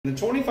In the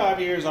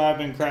 25 years I've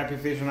been crappie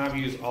fishing, I've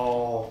used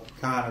all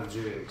kind of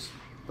jigs,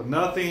 but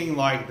nothing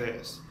like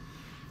this.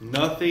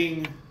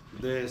 Nothing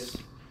this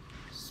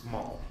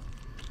small.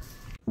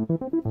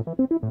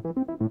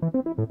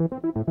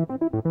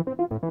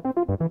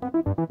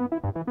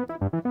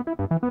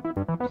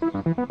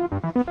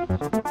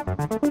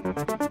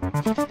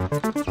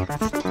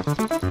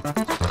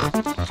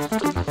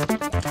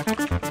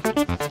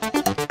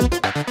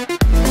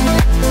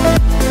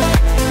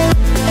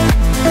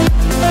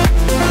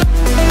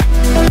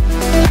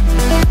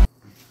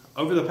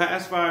 Over the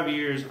past 5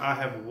 years, I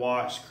have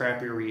watched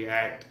crappie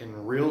react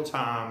in real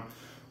time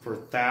for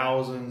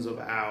thousands of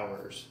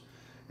hours.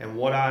 And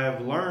what I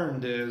have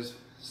learned is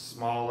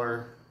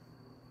smaller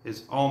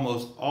is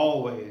almost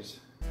always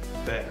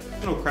better.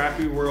 You know,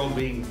 crappie world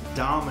being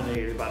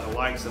dominated by the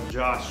likes of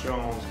Josh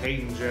Jones,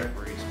 Hayden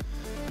Jeffries,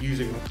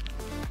 using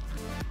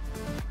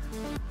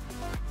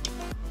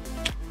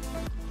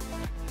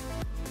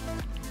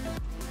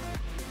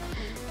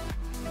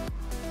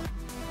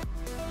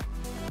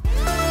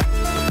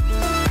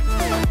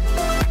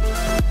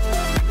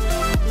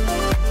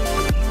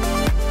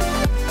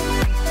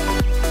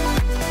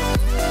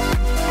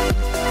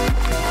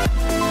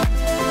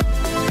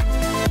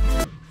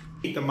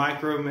the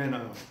micro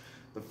minnow,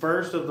 the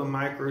first of the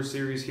micro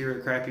series here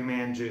at Crappie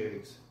Man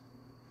Jigs,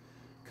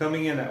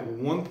 coming in at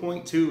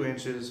 1.2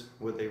 inches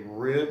with a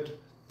ribbed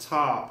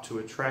top to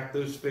attract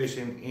those fish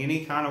in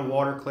any kind of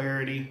water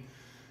clarity,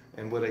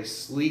 and with a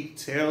sleek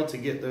tail to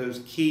get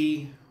those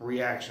key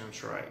reaction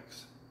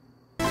strikes.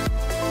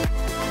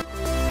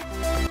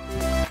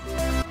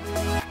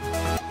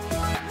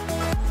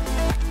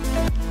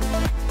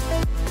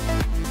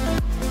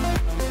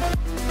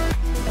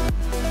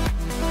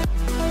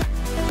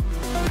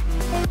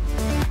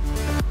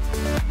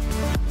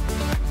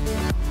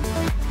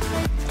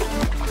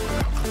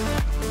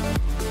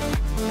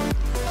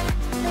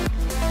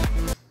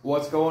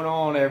 What's going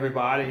on,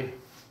 everybody?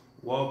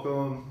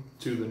 Welcome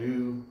to the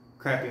new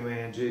Crappie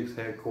Man Jigs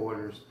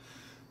headquarters.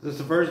 This is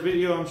the first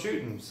video I'm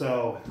shooting,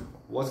 so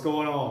what's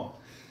going on?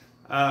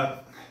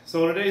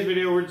 So in today's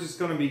video, we're just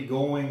going to be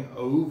going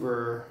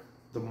over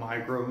the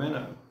micro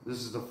minnow. This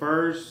is the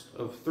first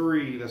of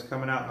 3 that's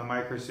coming out in the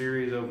micro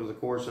series over the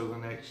course of the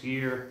next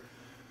year.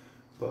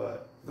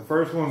 But the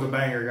first one's a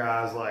banger,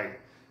 guys. Like,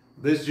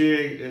 this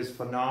jig is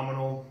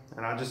phenomenal,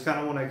 and I just kind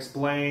of want to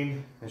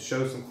explain and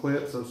show some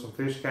clips of some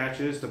fish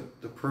catches to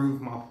prove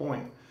my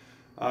point.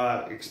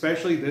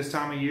 Especially this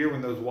time of year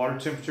when those water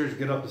temperatures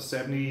get up to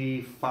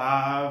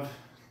 75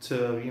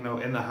 to, you know,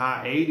 in the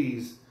high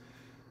 80s,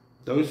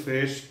 those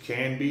fish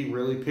can be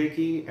really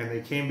picky and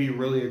they can be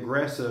really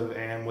aggressive,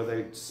 and with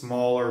a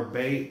smaller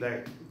bait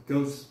that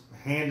goes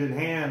hand in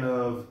hand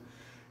of,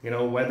 you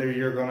know, whether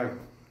you're going to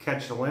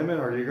catch the limit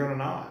or you're going to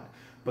not.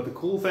 But the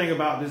cool thing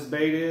about this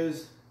bait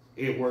is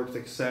it works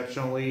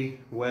exceptionally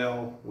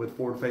well with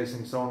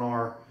forward-facing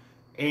sonar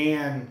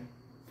and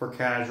for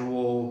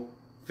casual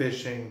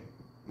fishing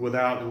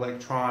without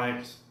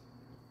electronics.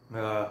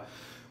 Well,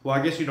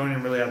 I guess you don't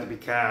even really have to be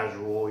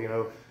casual, you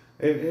know.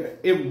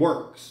 It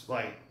works.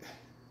 Like,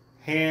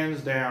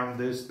 hands down,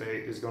 this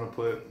bait is going to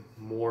put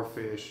more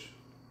fish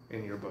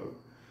in your boat.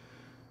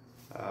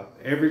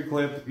 Every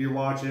clip you're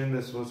watching,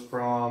 this was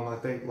from, I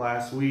think,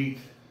 last week.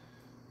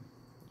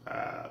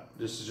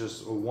 This is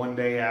just a 1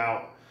 day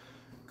out.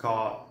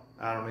 Caught,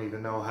 I don't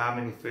even know how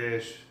many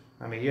fish.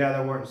 I mean, yeah,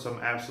 there weren't some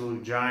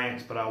absolute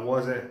giants, but I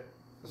wasn't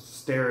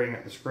staring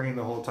at the screen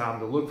the whole time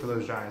to look for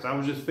those giants. I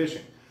was just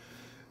fishing.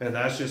 And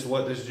that's just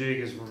what this jig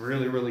is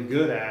really, really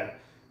good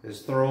at,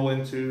 is throw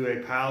into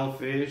a pile of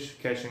fish,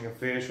 catching a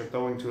fish, or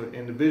throwing to an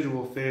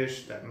individual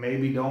fish that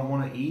maybe don't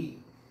want to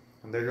eat.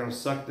 And they're going to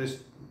suck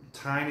this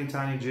tiny,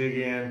 tiny jig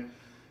in.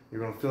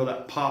 You're going to feel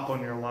that pop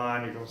on your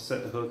line. You're going to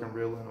set the hook and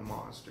reel in a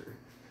monster.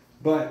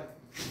 But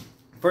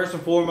first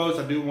and foremost,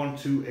 I do want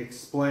to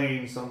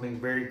explain something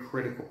very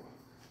critical.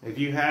 If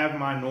you have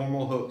my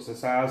normal hooks, the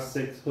size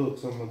 6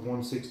 hooks on the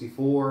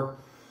 164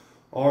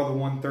 or the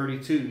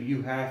 132,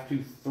 you have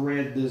to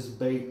thread this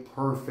bait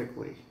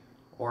perfectly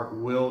or it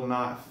will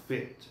not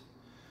fit.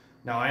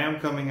 Now, I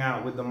am coming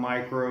out with the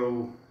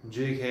micro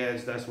jig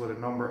heads. That's with a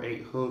number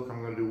 8 hook.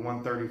 I'm going to do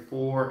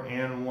 134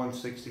 and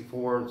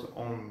 164s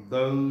on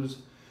those.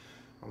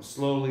 I'm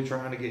slowly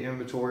trying to get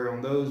inventory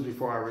on those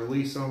before I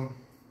release them.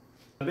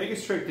 The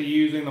biggest trick to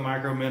using the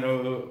micro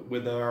minnow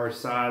with our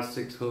size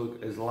 6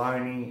 hook is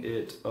lining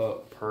it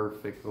up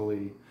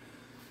perfectly.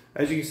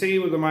 As you can see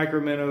with the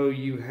micro minnow,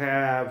 you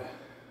have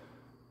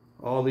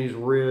all these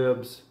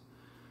ribs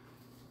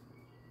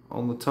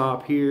on the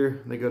top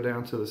here. They go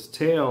down to this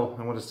tail,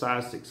 and with a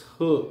size 6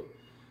 hook,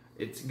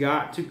 it's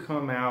got to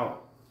come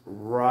out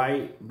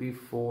right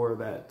before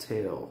that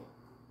tail.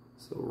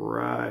 So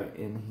right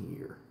in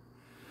here.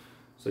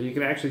 So you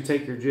can actually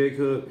take your jig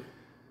hook,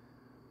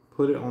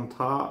 put it on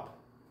top,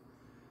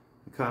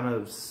 kind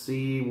of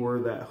see where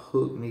that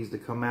hook needs to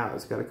come out.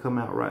 It's got to come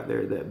out right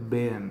there, that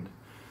bend.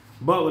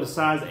 But with a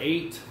size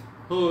 8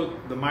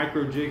 hook, the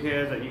micro jig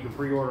head that you can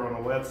pre-order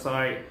on the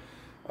website,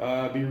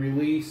 be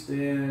released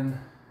in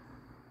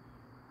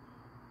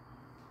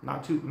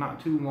not too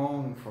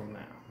long from now,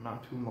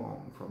 not too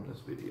long from this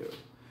video.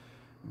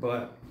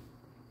 But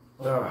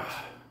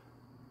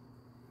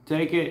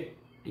take it,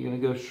 you're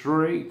gonna go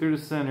straight through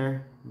the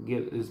center,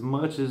 get as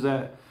much as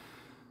that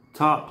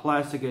top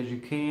plastic as you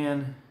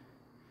can.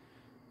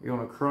 You're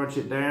gonna crunch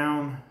it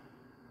down,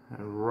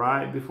 and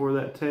right before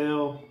that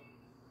tail,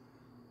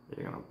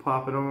 you're gonna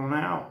pop it on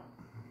out.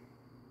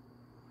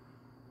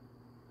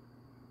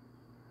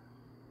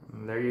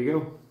 And there you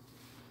go.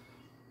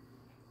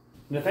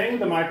 The thing with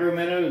the micro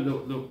minnow,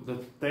 the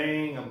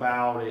thing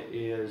about it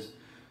is,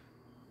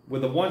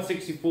 with a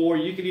 164,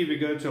 you could either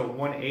go to a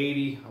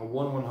 180 or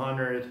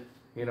 100.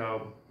 You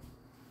know,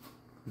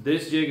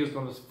 this jig is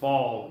going to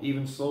fall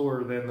even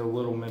slower than the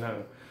little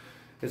minnow.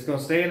 It's going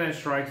to stay in that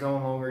strike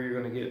zone longer.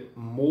 You're going to get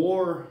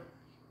more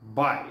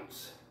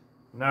bites.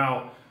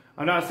 Now,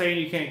 I'm not saying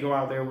you can't go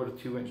out there with a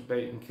 2-inch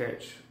bait and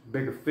catch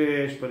bigger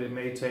fish, but it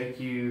may take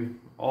you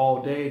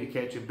all day to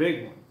catch a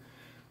big one.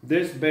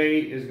 This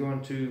bait is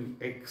going to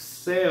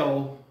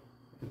excel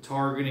in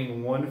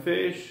targeting one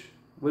fish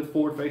with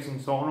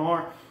forward-facing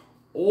sonar,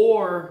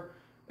 or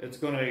it's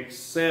going to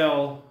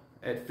excel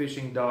at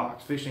fishing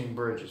docks, fishing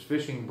bridges,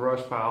 fishing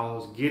brush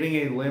piles, getting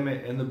a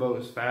limit in the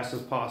boat as fast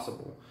as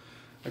possible.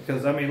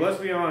 Because, I mean, let's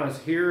be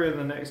honest, here in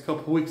the next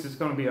couple of weeks, it's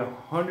going to be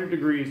 100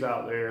 degrees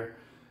out there.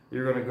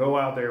 You're going to go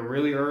out there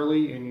really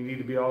early, and you need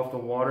to be off the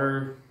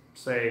water,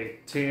 say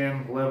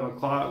 10, 11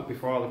 o'clock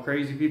before all the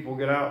crazy people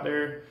get out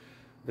there.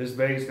 This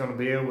bait is going to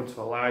be able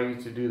to allow you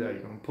to do that.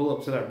 You're going to pull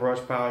up to that brush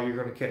pile. You're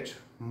going to catch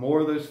more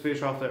of those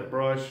fish off that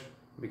brush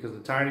because the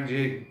tiny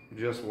jig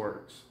just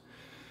works.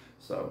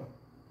 So,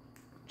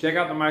 check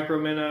out the micro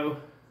minnow.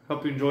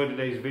 Hope you enjoyed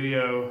today's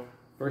video.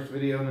 First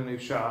video in the new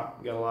shop.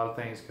 We got a lot of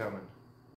things coming.